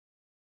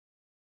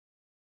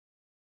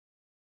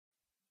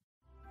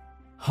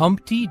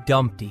Humpty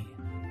Dumpty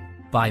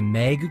by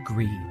Meg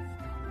Grieve.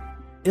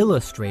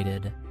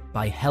 Illustrated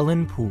by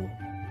Helen Poole.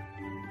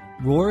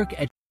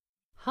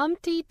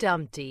 Humpty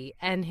Dumpty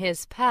and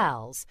his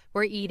pals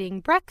were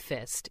eating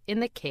breakfast in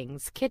the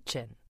king's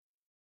kitchen.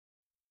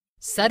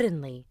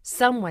 Suddenly,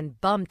 someone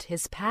bumped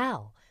his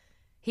pal.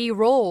 He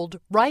rolled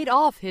right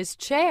off his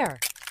chair.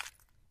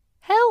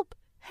 "Help!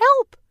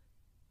 Help!"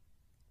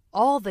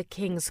 All the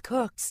king's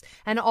cooks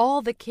and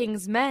all the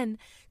king's men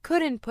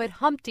couldn't put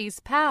Humpty's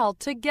pal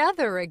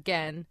together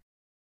again.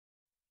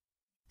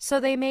 So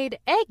they made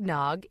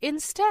eggnog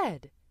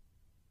instead.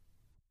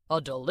 A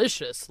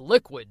delicious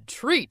liquid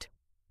treat,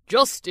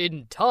 just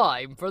in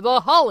time for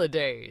the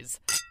holidays.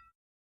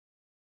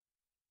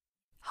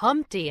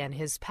 Humpty and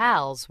his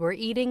pals were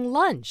eating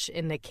lunch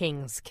in the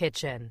king's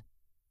kitchen.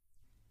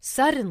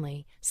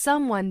 Suddenly,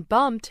 someone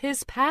bumped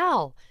his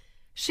pal.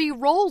 She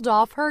rolled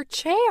off her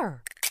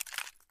chair.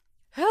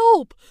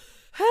 "Help!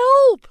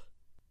 Help!"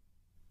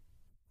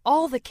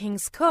 All the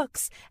king's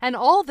cooks and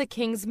all the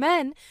king's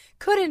men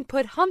couldn't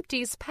put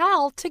Humpty's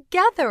pal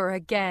together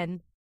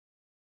again.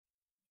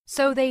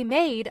 So they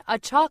made a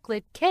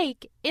chocolate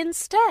cake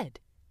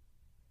instead.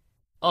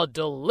 A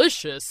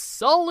delicious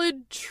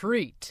solid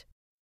treat.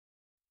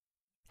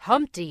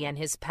 Humpty and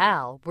his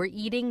pal were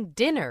eating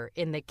dinner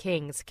in the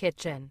king's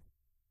kitchen.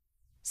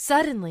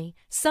 Suddenly,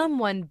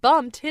 someone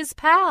bumped his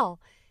pal.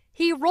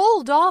 He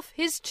rolled off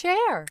his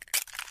chair.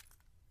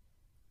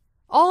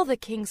 All the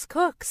king's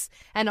cooks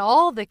and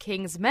all the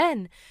king's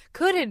men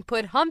couldn't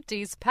put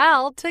Humpty's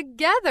pal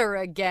together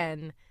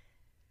again.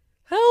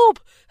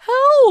 "Help!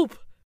 Help!"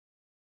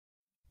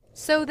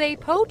 So they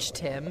poached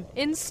him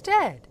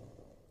instead.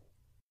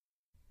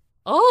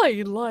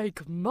 "I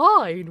like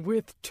mine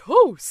with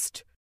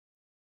toast."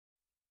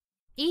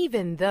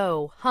 Even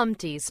though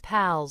Humpty's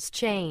pals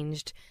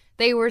changed,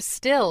 they were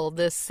still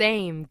the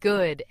same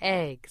good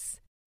eggs.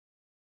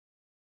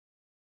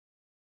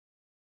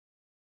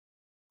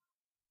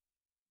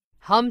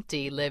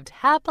 Humpty lived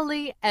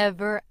happily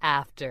ever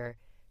after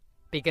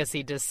because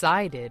he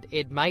decided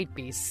it might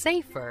be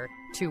safer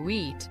to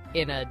eat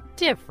in a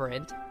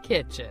different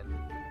kitchen.